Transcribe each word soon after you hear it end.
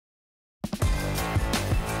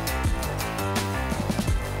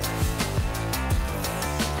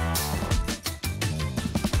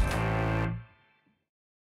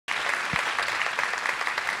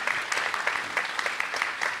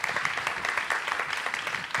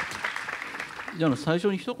じゃあ最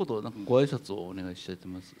初に一言なんかご挨拶をお願いしたいと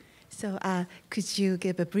思います。So, could you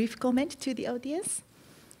give a brief comment to the audience?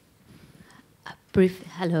 A brief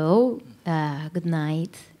hello, good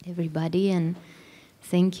night, everybody, and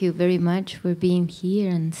thank you very much for being here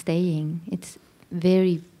and staying. It's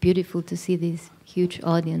very beautiful to see this huge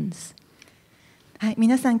audience. はい、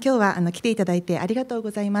皆さん今日は来ていただいてありがとう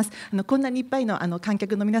ございます。こんなにいっぱいの観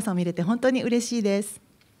客の皆さんを見れて本当に嬉しいです。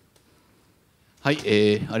はい、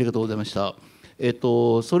ありがとうございました。そ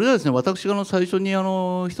れではですね、私が最初に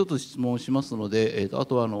一つ質問をしますので、あ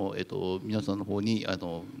とは皆さんの方に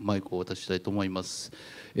マイクを渡したいと思います。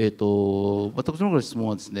私の方の質問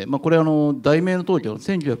はですね、これ題名の通り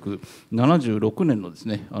1976年のです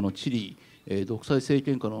ね、チリ独裁政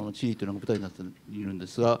権下のチリというのが舞台になっているんで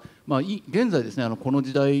すが、現在ですね、この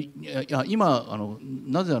時代、今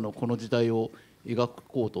なぜこの時代を描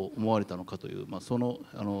こうと思われたのかという、その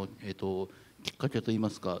きっかけといいま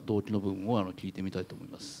すか動機の部分を聞いてみたいと思い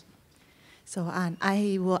ます。So,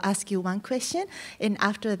 I will ask you one question, and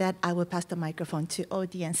after that, I will pass the microphone to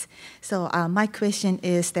audience. So, my question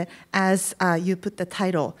is that as you put the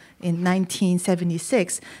title in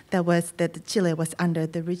 1976, that was that Chile was under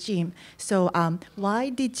the regime. So,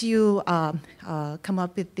 why did you come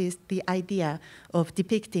up with the idea of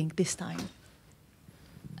depicting this time?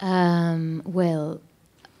 Well,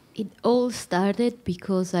 it all started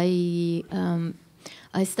because I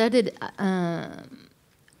started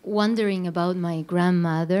wondering about my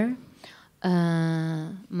grandmother,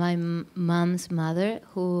 my mom's mother,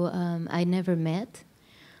 who I never met.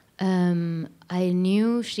 I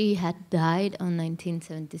knew she had died on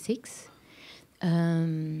 1976,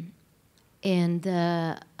 and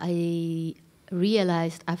I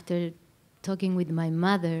realized after talking with my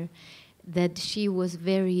mother that she was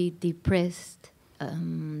very depressed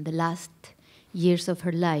the last years of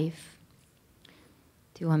her life.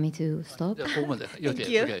 Do you want me to stop? Thank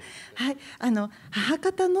you. はい、母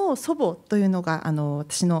方の祖母というのが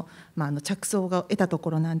私の、着想が得たと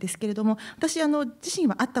ころなんですけれども、私自身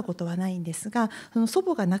は会ったことはないんですが、その祖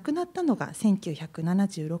母が亡くなったのが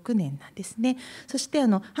1976年なんですね。そして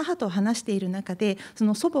母と話している中で、そ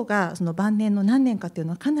の祖母がその晩年の何年かという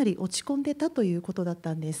のはかなり落ち込んでたということだっ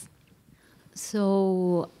たんです。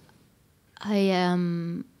So I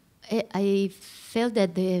felt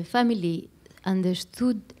that the family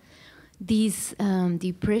understood this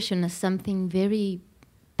depression as something very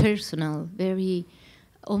personal, very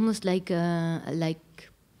almost like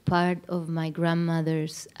part of my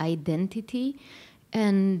grandmother's identity,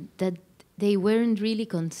 and that they weren't really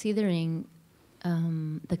considering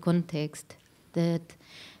the context, that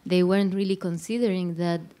they weren't really considering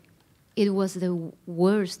that it was the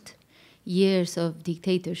worst years of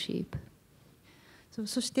dictatorship.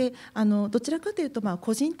 そしてどちらかというと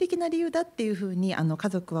個人的な理由だっていうふうに家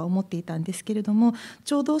族は思っていたんですけれども、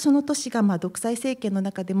ちょうどその年が独裁政権の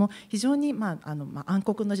中でも非常に暗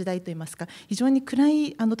黒の時代といいますか、非常に暗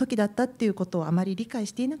い時だったっていうことをあまり理解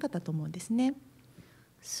していなかったと思うんですね。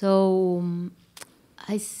So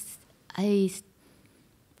I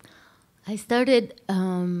started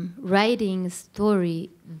writing a story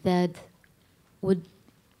that would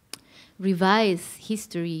revise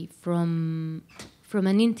history from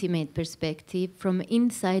an intimate perspective, from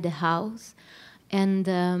inside the house, and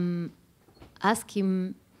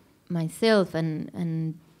asking myself,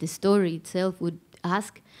 and the story itself would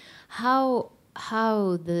ask how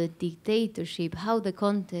the dictatorship, how the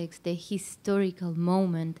context, the historical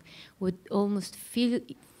moment would almost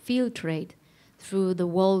filtrate through the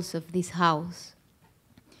walls of this house.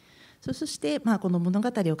 そして、この物語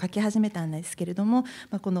を書き始めたんですけれども、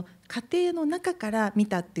この家庭の中から見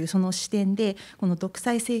たっていうその視点で、この独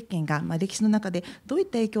裁政権が、歴史の中でどういっ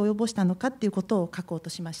た影響を及ぼしたのかっていうことを書こうと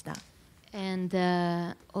しました。And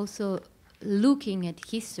also looking at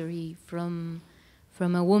history from a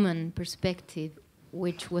woman perspective,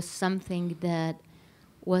 which was something that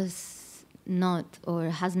was not or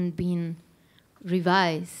hasn't been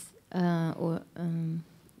revised, or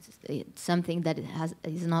it's something that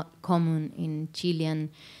is not common in Chilean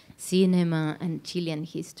cinema and Chilean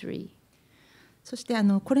history. そして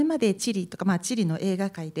これまでチリとか、チリの映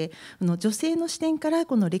画界で女性の視点から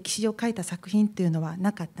この歴史を書いた作品というのは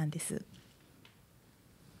なかったんです。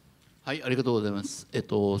はい、ありがとうございます。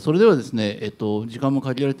それではですね、時間も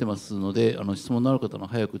限られてますので、質問のある方の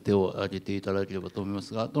早く手を挙げていただければと思いま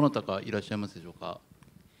すが、どなたかいらっしゃいますでしょうか。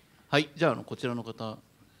はい、じゃあこちらの方。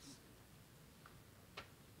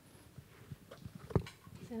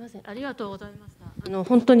すみません、ありがとうございました。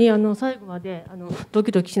本当に最後までド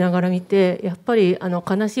キドキしながら見て、やっぱり悲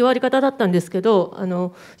しい終わり方だったんですけど、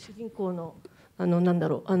主人公のなんだ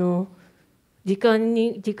ろう時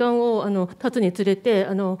間を経つにつれて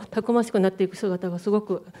たくましくなっていく姿がすご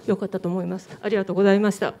く良かったと思います。ありがとうござい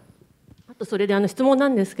ました。あとそれで質問な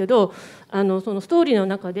んですけど、そのストーリーの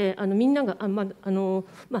中でみんなが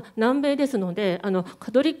南米ですので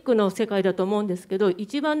カトリックの世界だと思うんですけど、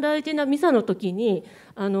一番大事なミサの時に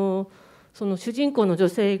その主人公の女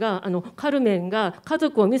性がカルメンが家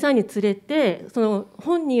族をミサに連れて、その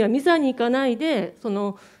本人はミサに行かないでそ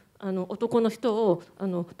の男の人を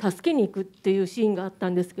助けに行くっていうシーンがあった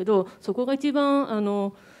んですけど、そこが一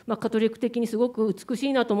番カトリック的にすごく美し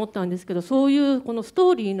いなと思ったんですけど、そういうこのス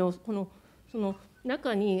トーリーのその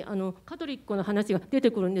中にカトリックの話が出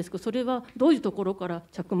てくるんですけど、それはどういうところから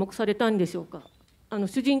着目されたんでしょうか。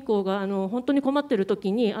主人公が本当に困っている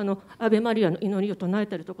時にアベマリアの祈りを唱え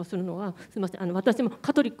たりとかするのは、すみません私も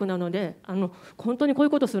カトリックなので本当にこうい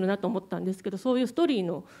うことするなと思ったんですけど、そういうストーリー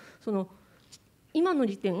の今の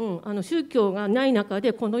時点宗教がない中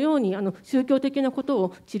でこのように宗教的なこと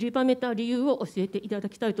を散りばめた理由を教えていただ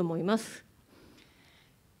きたいと思います。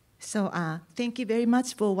So thank you very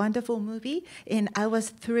much for a wonderful movie, and I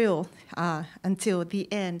was thrilled until the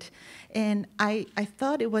end. And I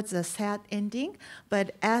thought it was a sad ending,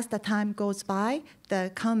 but as the time goes by,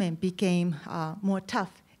 the comment became more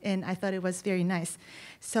tough, and I thought it was very nice.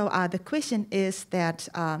 So the question is that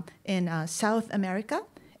in South America,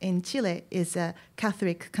 in Chile is a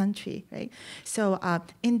Catholic country, right? So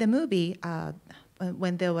in the movie,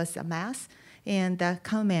 when there was a mass, and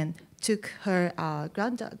Carmen took her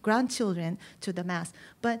grandchildren to the mass,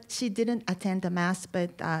 but she didn't attend the mass, but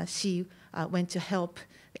she went to help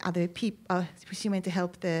other people. She went to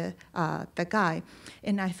help the guy,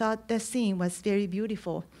 and I thought the scene was very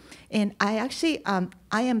beautiful. And I actually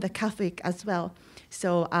I am the Catholic as well.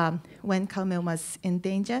 So when Carmen was in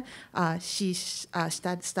danger, she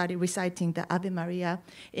started reciting the Ave Maria,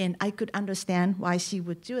 and I could understand why she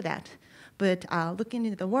would do that. But looking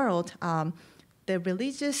into the world, the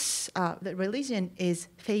religion is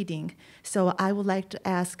fading. So I would like to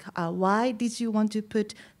ask, why did you want to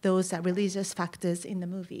put those religious factors in the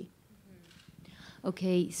movie?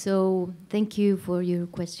 Okay, so thank you for your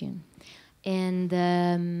question. And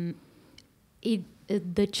the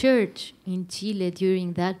church in Chile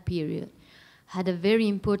during that period had a very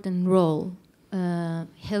important role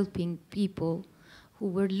helping people who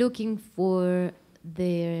were looking for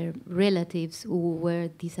their relatives who were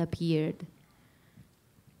disappeared.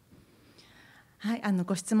 はい、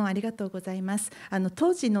ご質問ありがとうございます。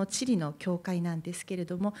当時のチリの教会なんですけれ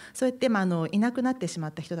ども、そうやって、いなくなってしま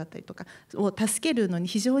った人だったりとかを助けるのに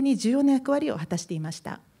非常に重要な役割を果たしていまし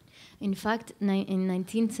た。In fact, in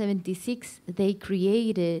 1976, they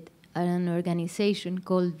created an organization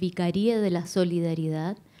called Vicaría de la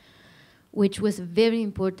Solidaridad, which was a very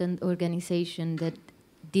important organization that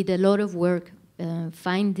did a lot of work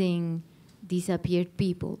finding disappeared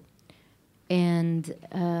people. And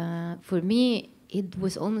for me, it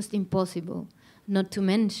was almost impossible not to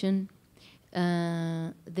mention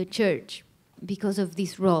the church because of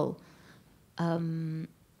this role.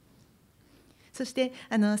 そして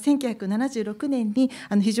1976年に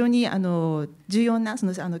非常に重要な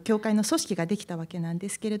教会の組織ができたわけなんで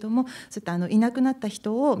すけれども、そういったいなくなった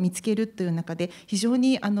人を見つけるという中で非常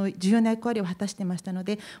に重要な役割を果たしていましたの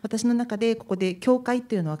で、私の中でここで教会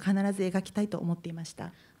というのは必ず描きたいと思っていまし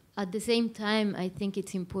た。At the same time, I think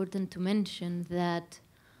it's important to mention that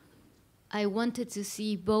I wanted to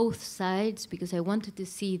see both sides because I wanted to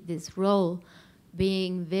see this role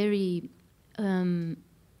being very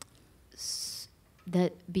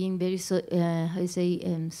how you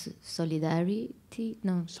say solidarity?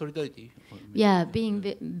 No. Solidarity. Yeah, being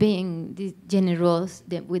this generous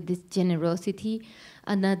with this generosity,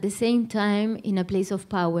 and at the same time in a place of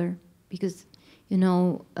power because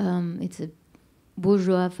it's a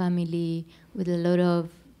bourgeois family with a lot of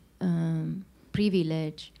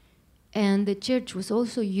privilege, and the church was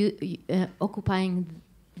also occupying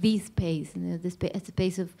this space, the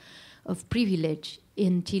space of privilege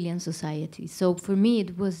in Chilean society. So for me,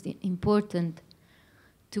 it was important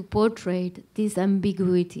to portray this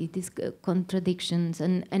ambiguity, these contradictions,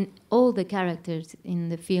 and all the characters in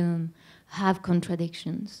the film have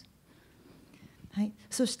contradictions. はい、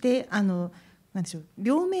そしてなんでしょう、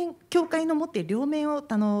両面、教会の持っている両面を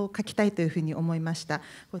書きたいというふうに思いました。こ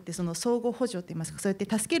うやって相互補助といいますか、そうやって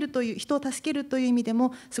助けるという人を助けるという意味で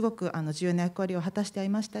もすごく重要な役割を果たしてい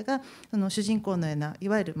ましたが、その主人公のようない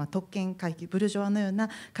わゆる特権階級、ブルジョワのような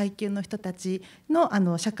階級の人たち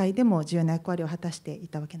の社会でも重要な役割を果たしてい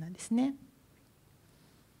たわけなんですね。よ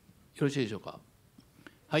ろしいでしょうか。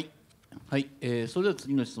はい、はい、それでは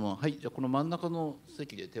次の質問。はい、じゃあこの真ん中の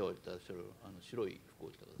席で手を挙げていらっしゃる白い服を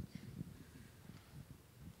着た方です。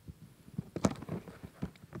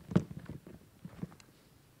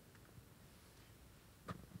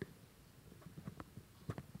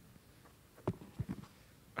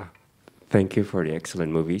Thank you for the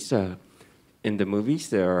excellent movies. In the movies,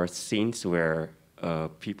 there are scenes where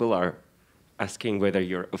people are asking whether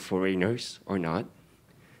you're a foreigners or not.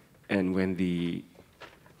 And when they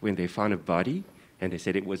found a body and they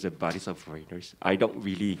said it was the bodies of foreigners, I don't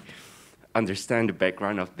really understand the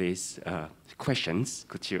background of these questions.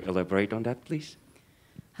 Could you elaborate on that, please?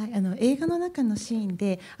 はい、映画の中のシーン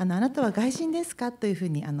であなたは外人ですかというふう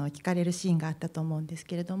に聞かれるシーンがあったと思うんです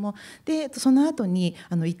けれども、でその後に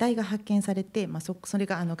遺体が発見されて、それ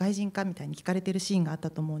が外人かみたいに聞かれているシーンがあった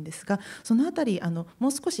と思うんですが、そのあたりも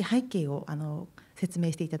う少し背景を説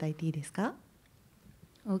明していただいていいですか？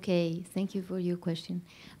 Okay, thank you for your question.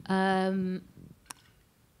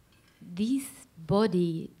 This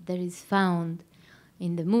body that is found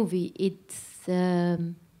in the movie, it's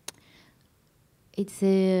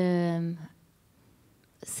a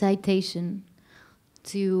citation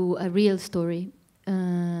to a real story.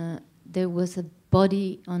 There was a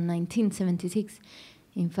body on 1976,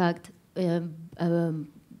 in fact, a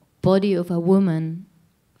body of a woman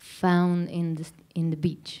found in the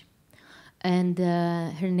beach. And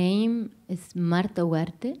her name is Marta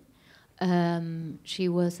Huarte. She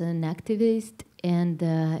was an activist, and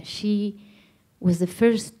she was the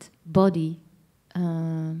first body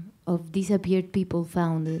of disappeared people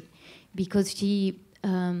found, because she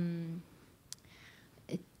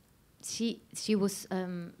was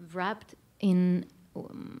wrapped in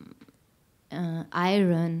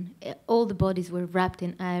iron. All the bodies were wrapped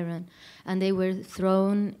in iron, and they were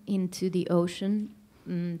thrown into the ocean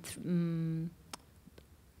from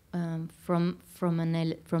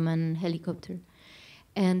an helicopter,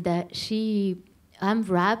 and she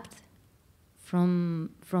unwrapped from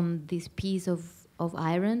this piece of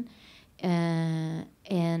iron, and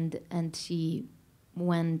she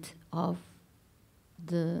went off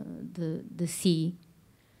the sea.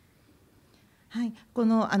 はい、こ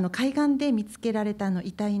の海岸で見つけられた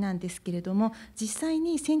遺体なんですけれども、実際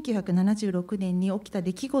に1976年に起きた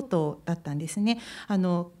出来事だったんですね。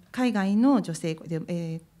海外の女性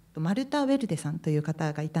で、マルタ・ウェルデさんという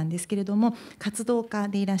方がいたんですけれども、活動家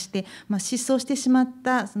でいらして、失踪してしまっ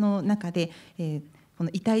たその中で、この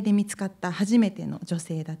遺体で見つかった初めての女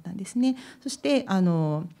性だったんですね。そして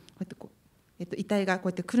遺体がこ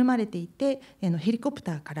うやってくるまれていて、ヘリコプ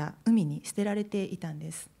ターから海に捨てられていたん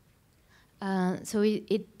です。So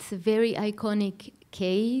it's a very iconic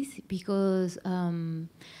case because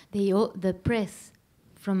the press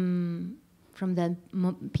from that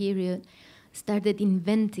period started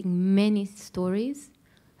inventing many stories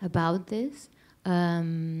about this,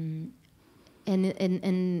 and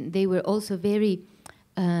they were also very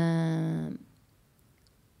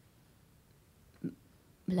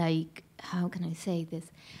like, how can I say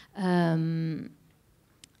this?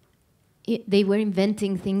 They were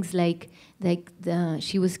inventing things like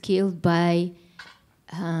she was killed by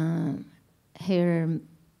her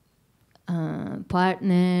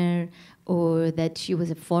partner, or that she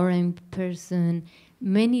was a foreign person.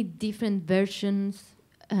 Many different versions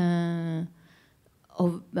of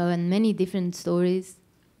and many different stories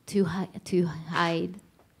to hide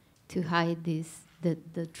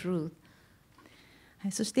the truth.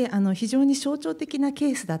 そして非常に象徴的なケ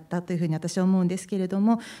ースだったというふうに私は思うんですけれど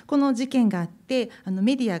も、この事件があって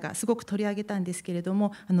メディアがすごく取り上げたんですけれど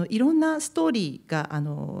も、いろんなストーリーが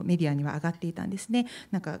メディアには上がっていたんですね。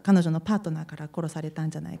なんか彼女のパートナーから殺されたん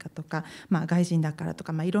じゃないかとか、外人だからと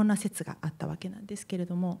か、いろんな説があったわけなんですけれ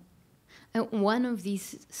ども。One of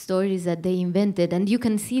these stories that they invented, and you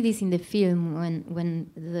can see this in the film when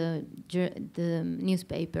the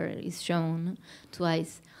newspaper is shown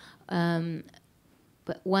twice.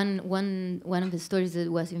 But one of the stories that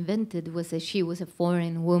was invented was that she was a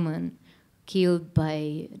foreign woman killed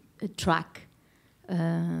by a truck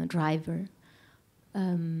driver.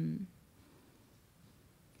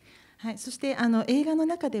 はい、そして映画の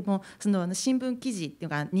中でもその新聞記事っていう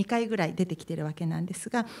のが2回ぐらい出てきているわけなんです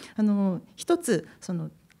が、一つその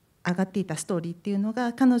上がっていたストーリーっていうの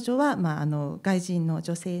が、彼女は外人の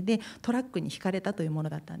女性でトラックにひかれたというもの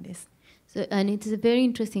だったんです。So, and it's a very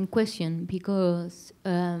interesting question because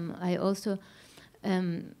I also,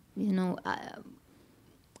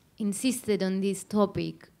 insisted on this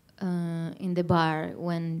topic in the bar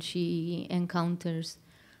when she encounters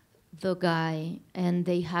the guy, and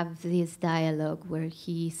they have this dialogue where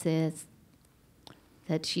he says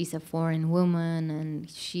that she's a foreign woman, and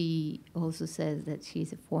she also says that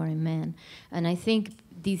she's a foreign man. And I think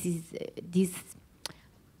this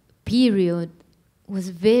period was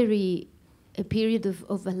a period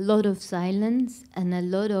of a lot of silence and a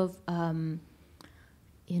lot of, and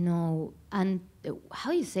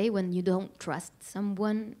how you say when you don't trust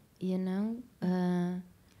someone,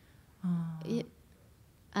 Yeah,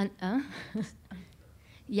 and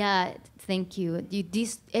yeah, thank you.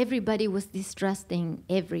 Everybody was distrusting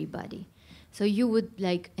everybody, so you would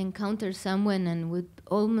like encounter someone and would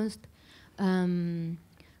almost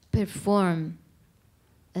perform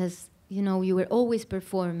as you were always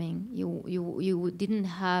performing. You didn't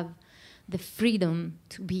have the freedom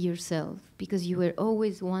to be yourself because you were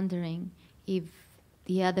always wondering if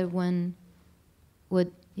the other one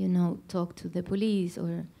would talk to the police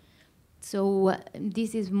or so.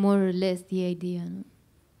 This is more or less the idea.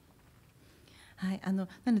 はい、な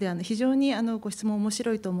ので非常にご質問面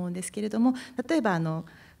白いと思うんですけれども、例えば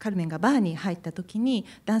カルメンがバーに入った時に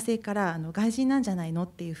男性から外人なんじゃないのっ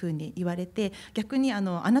ていうふうに言われて、逆にあ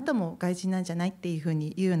なたも外人なんじゃないっていうふう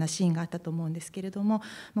に言うようなシーンがあったと思うんですけれども、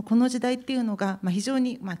この時代っていうのが非常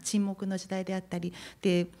に沈黙の時代であったり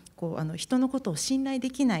で、人のことを信頼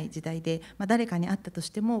できない時代で、誰かに会ったと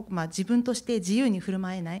しても、自分として自由に振る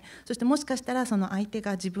舞えない、そしてもしかしたらその相手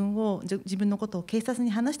が自分のことを警察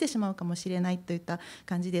に話してしまうかもしれないといった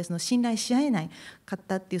感じで、その信頼し合えないかっ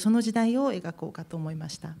たっていうその時代を描こうかと思いま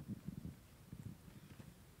した。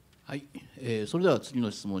はい、それでは次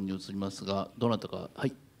の質問に移りますが、どなたか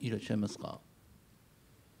いらっしゃいますか。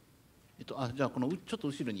じゃあこのちょっと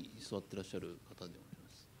後ろに座ってらっしゃる方で。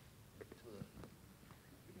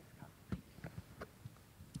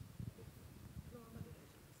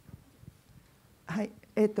はい、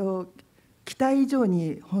期待以上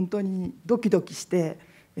に本当にドキドキして、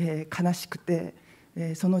悲しくて、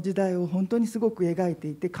その時代を本当にすごく描いて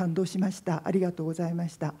いて感動しました。ありがとうございま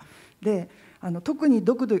した。で、特に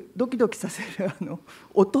ドキドキさせる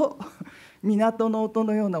音、港の音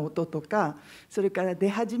のような音とか、それから出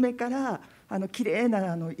始めから綺麗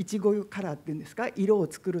ないちごカラーっていうんですか、色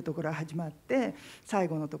を作るところが始まって、最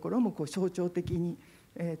後のところも象徴的に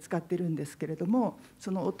使ってるんですけれども、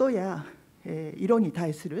その音や色に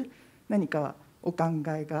対する何かお考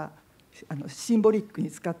えがシンボリックに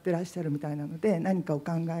使ってらっしゃるみたいなので、何かお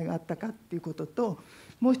考えがあったかっていうことと、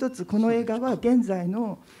もう一つこの映画は現在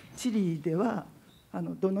のチリでは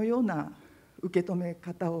どのような受け止め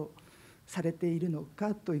方をされているの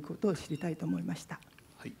かということを知りたいと思いました。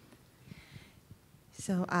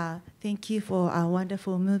So thank you for a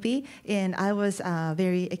wonderful movie, and I was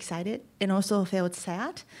very excited and also felt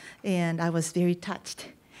sad, and I was very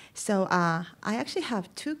touched. So I actually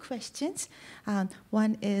have two questions.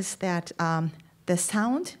 One is that the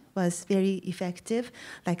sound was very effective,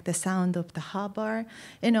 like the sound of the harbor.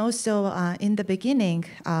 And also in the beginning,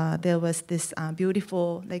 there was this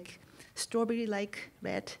beautiful, like strawberry-like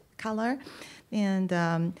red color. And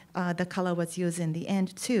the color was used in the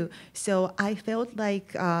end too. So I felt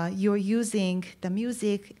like you're using the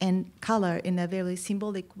music and color in a very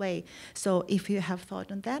symbolic way. So if you have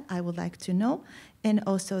thought on that, I would like to know. And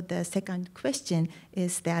also the second question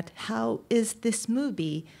is that how is this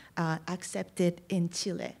movie accepted in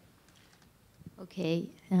Chile?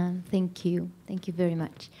 Okay, thank you. Thank you very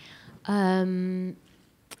much.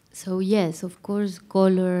 So yes, of course,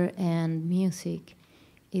 color and music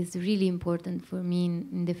is really important for me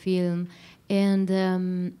in the film, and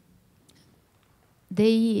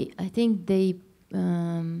I think they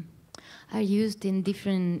are used in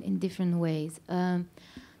different ways.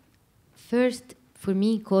 First, for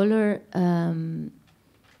me, color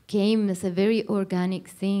came as a very organic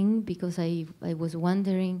thing because I was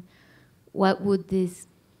wondering what would this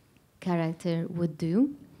character would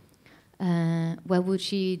do, what would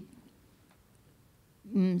she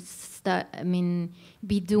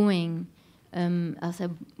be doing as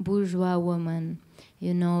a bourgeois woman,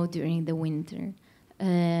 during the winter.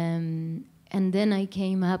 And then I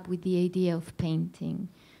came up with the idea of painting.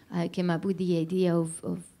 I came up with the idea of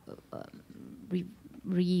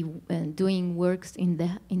doing works in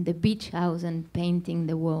the beach house and painting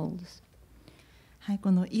the walls. はい、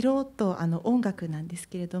この色と音楽なんです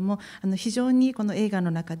けれども、非常にこの映画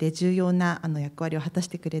の中で重要な役割を果たし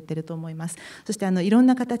てくれていると思います。そしていろん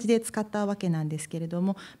な形で使ったわけなんですけれど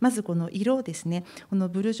も、まずこの色ですね、この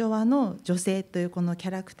ブルジョワの女性というこのキ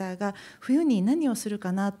ャラクターが冬に何をする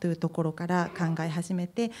かなというところから考え始め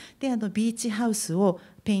て、でビーチハウスを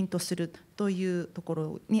ペイントするというとこ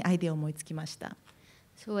ろにアイデアを思いつきました。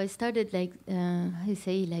So I started like I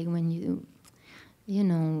say like when you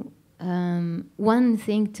know. One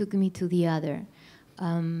thing took me to the other.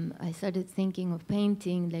 I started thinking of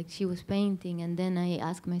painting, like she was painting, and then I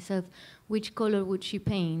asked myself, which color would she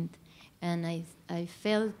paint? And I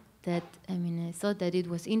felt that, I thought that it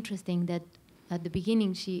was interesting that at the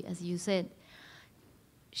beginning she, as you said,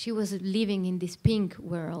 she was living in this pink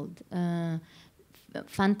world,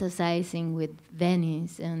 fantasizing with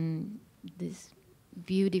Venice and this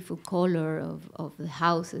beautiful color of the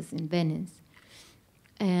houses in Venice.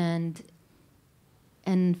 And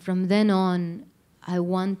from then on, I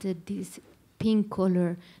wanted this pink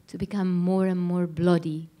color to become more and more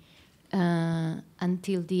bloody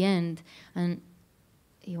until the end. And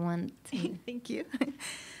you want to... Thank you.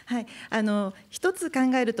 はい、一つ考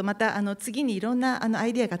えるとまた次にいろんなア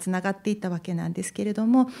イデアがつながっていったわけなんですけれど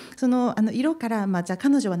も、その色から、じゃあ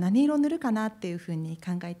彼女は何色を塗るかなっていうふうに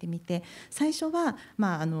考えてみて、最初は、例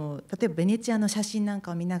えばベネチアの写真なん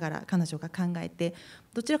かを見ながら彼女が考えて、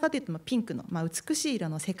どちらかというとピンクの、美しい色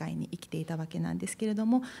の世界に生きていたわけなんですけれど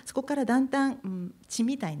も、そこからだんだん、血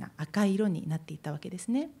みたいな赤い色になっていったわけです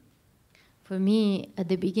ね。For me, at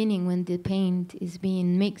the beginning, when the paint is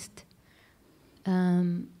being mixed,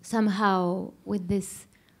 somehow with this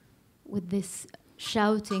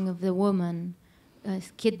shouting of the woman,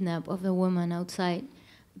 kidnap of the woman outside,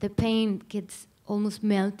 the paint gets almost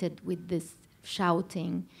melted with this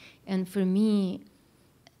shouting. And for me,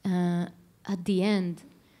 at the end,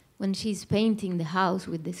 when she's painting the house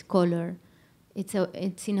with this color,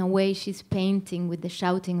 it's in a way she's painting with the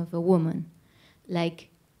shouting of a woman, like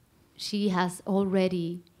she has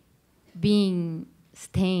already been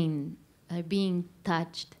stained, being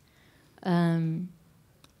touched by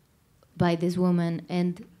this woman,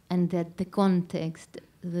 and that the context,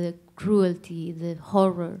 the cruelty, the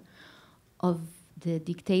horror of the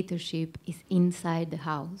dictatorship is inside the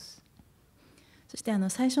house. そして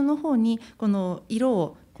最初の方にこの色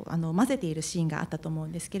を混ぜているシーンがあったと思う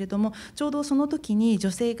んですけれども、ちょうどその時に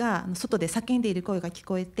女性が外で叫んでいる声が聞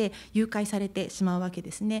こえて誘拐されてしまうわけ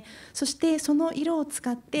ですね。そしてその色を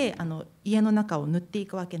使って家の中を塗ってい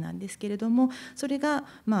くわけなんですけれども、それが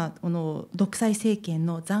この独裁政権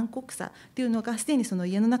の残酷さというのがすでにその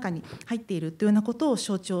家の中に入っているというようなことを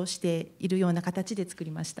象徴しているような形で作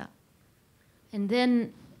りました。And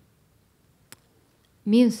then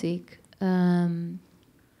music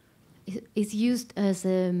is used as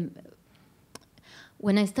when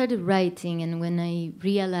I started writing and when I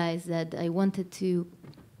realized that I wanted to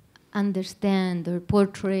understand or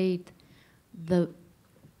portray the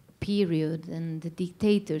period and the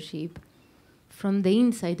dictatorship from the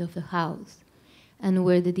inside of the house, and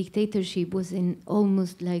where the dictatorship was in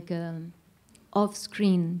almost like an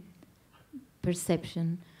off-screen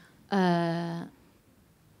perception, I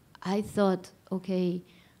thought, okay,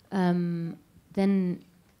 then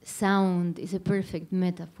sound is a perfect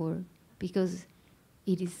metaphor because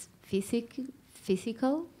it is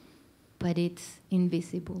physical, but it's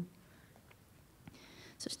invisible.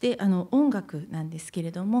 そして音楽なんですけ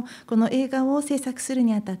れども、この映画を制作する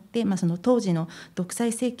にあたって、その当時の独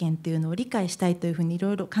裁政権というのを理解したいというふうにい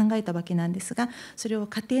ろいろ考えたわけなんですが、それを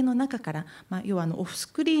家庭の中から、要はオフス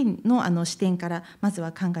クリーンの視点からまず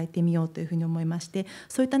は考えてみようというふうに思いまして、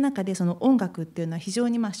そういった中でその音楽っていうのは非常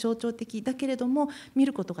に象徴的だけれども見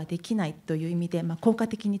ることができないという意味で、効果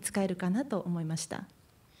的に使えるかなと思いました。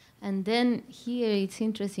And then here it's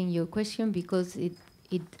interesting your question because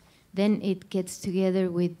then it gets together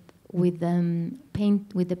with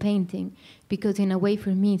the painting, because in a way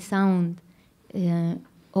for me sound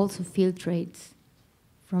also filtrates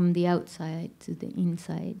from the outside to the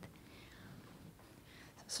inside.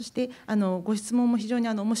 そしてご質問も非常に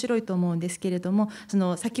面白いと思うんですけれども、そ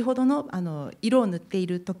の先ほどの色を塗ってい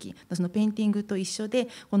る時のそのペインティングと一緒で、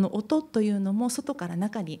この音というのも外から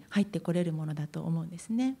中に入ってこれるものだと思うんで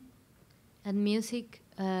すね。And music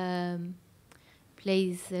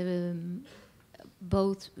plays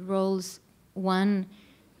both roles, one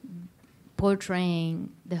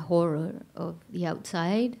portraying the horror of the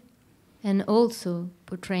outside and also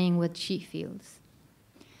portraying what she feels.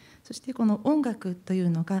 そしてこの音楽という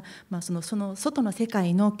のが、その外の世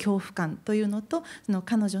界の恐怖感というのとその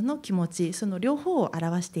彼女の気持ち、その両方を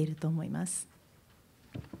表していると思います。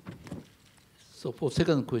So for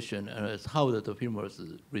second question, how that the film was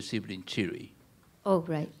received in Chile? Oh,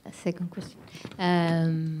 right. A second question.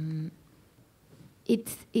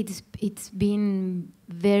 It's been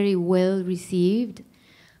very well received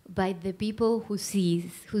by the people who see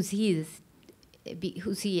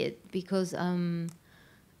it, because I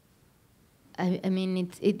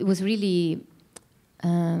mean it was really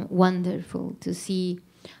wonderful to see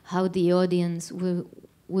how the audience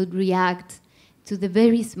would react to the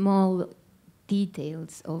very small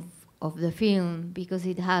details of the film, because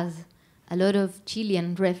it has a lot of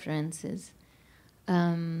Chilean references.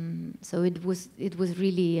 So it was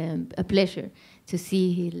really a pleasure to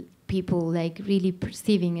see people like really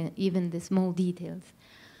perceiving even the small details.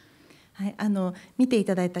 はい、見てい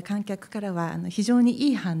ただいた観客からは非常に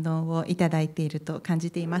いい反応をいただいていると感じ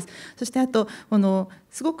ています。そしてあと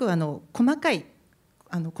すごく細かい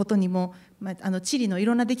ことにも、チリのい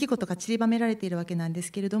ろんな出来事が散りばめられているわけなんで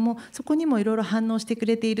すけれども、そこにもいろいろ反応してく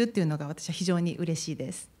れているっていうのが私は非常に嬉しい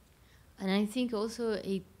です。And I think also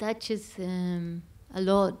it touches a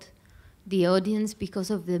lot the audience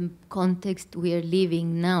because of the context we are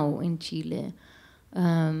living now in Chile.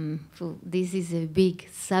 So this is a big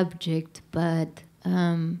subject, but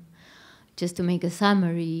just to make a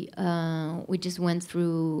summary, we just went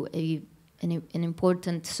through an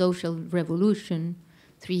important social revolution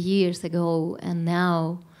 3 years ago, and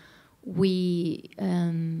now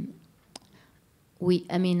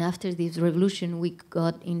after this revolution, we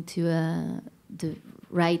got into the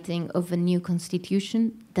writing of a new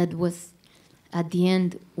constitution that was, at the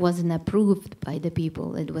end, wasn't approved by the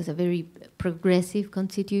people. It was a very progressive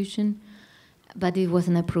constitution, but it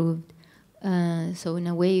wasn't approved. So in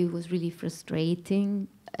a way, it was really frustrating,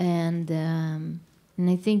 and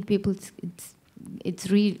I think people, it's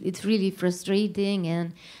really frustrating,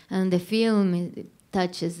 and the film, it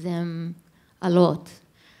touches them a lot.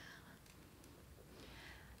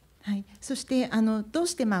 はい、そしてどう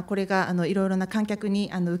してこれがいろいろな観客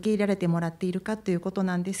に受け入れられてもらっているかということ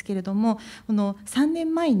なんですけれども、この3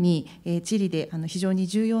年前にチリで非常に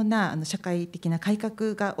重要な社会的な改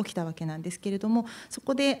革が起きたわけなんですけれども、そ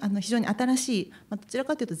こで非常に新しい、どちら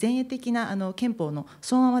かというと前衛的な憲法の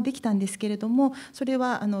草案はできたんですけれども、それ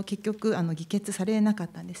は結局議決されなかっ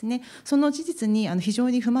たんですね。その事実に非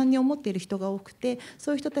常に不満に思っている人が多くて、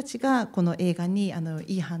そういう人たちがこの映画に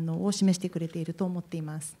いい反応を示してくれていると思ってい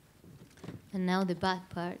ます。And now the bad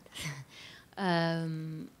part.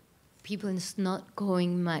 People is not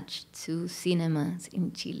going much to cinemas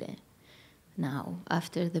in Chile now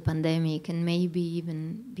after the pandemic, and maybe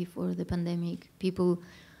even before the pandemic. People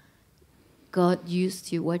got used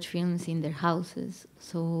to watch films in their houses,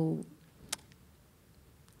 so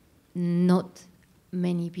not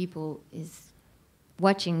many people is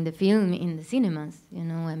watching the film in the cinemas. You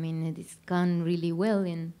know, I mean, it is gone really well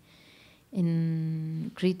in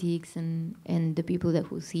critics and the people that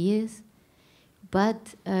who see it,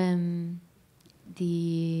 but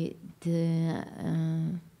the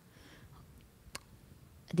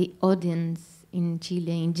audience in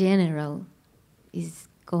Chile in general is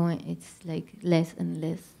going, it's like less and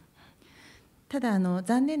less. ただ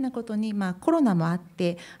残念なことに、コロナもあっ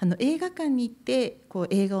て映画館に行って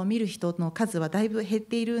映画を見る人の数はだいぶ減っ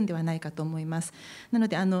ているんではないかと思います。なの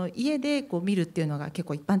で家で見るっていうのが結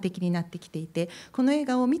構一般的になってきていて、この映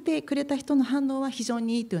画を見てくれた人の反応は非常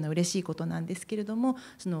にいいというのは嬉しいことなんですけれども、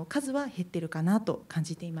その数は減ってるかなと感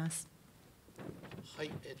じています。はい、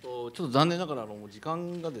ちょっと残念ながら時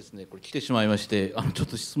間がですねこれ来てしまいまして、ちょっ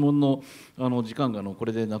と質問の時間がこ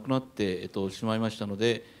れでなくなってしまいましたの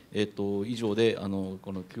で、以上でこ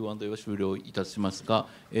の Q&A を終了いたしますが、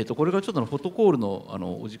これからちょっとフォトコール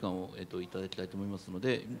のお時間をいただきたいと思いますの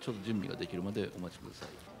で、ちょっと準備ができるまでお待ちください。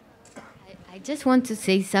I just want to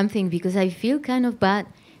say something because I feel kind of bad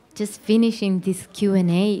just finishing this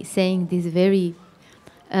Q&A saying this very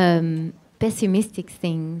pessimistic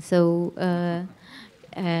thing. So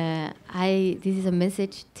this is a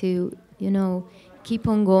message to, keep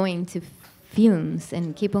on going to films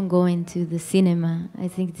and keep on going to the cinema. I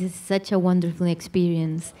think this is such a wonderful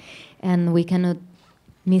experience and we cannot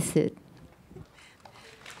miss it.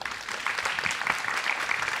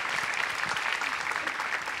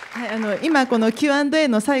 はい、今この Q&A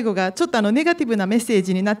の最後がちょっとネガティブなメッセー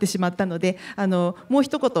ジになってしまったのでもう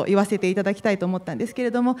一言言わせていただきたいと思ったんですけ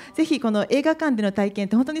れども、ぜひこの映画館での体験っ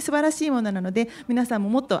て本当に素晴らしいものなので、皆さんも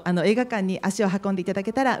もっと映画館に足を運んでいただ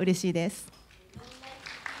けたら嬉しいです。